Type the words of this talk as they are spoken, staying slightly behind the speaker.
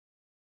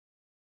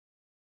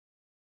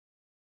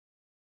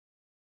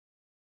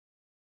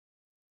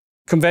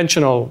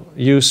Conventional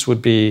use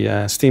would be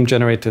steam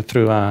generated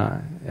through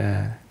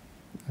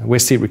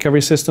waste heat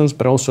recovery systems,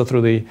 but also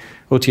through the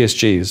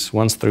OTSGs,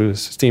 once through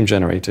steam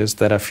generators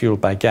that are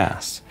fueled by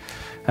gas.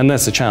 And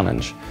that's a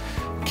challenge.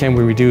 Can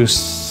we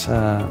reduce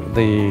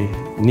the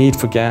need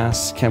for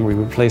gas? Can we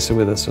replace it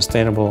with a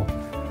sustainable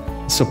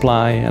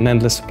supply, an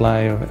endless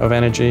supply of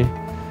energy?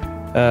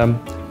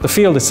 The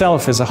field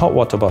itself is a hot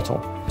water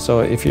bottle. So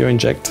if you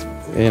inject,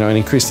 and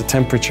increase the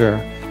temperature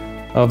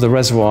of the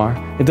reservoir,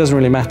 it doesn't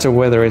really matter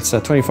whether it's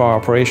a 24-hour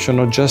operation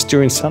or just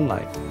during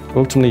sunlight.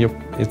 Ultimately,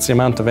 it's the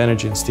amount of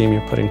energy and steam you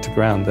put into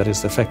ground that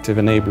is the effective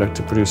enabler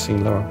to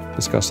producing lower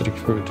viscosity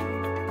crude.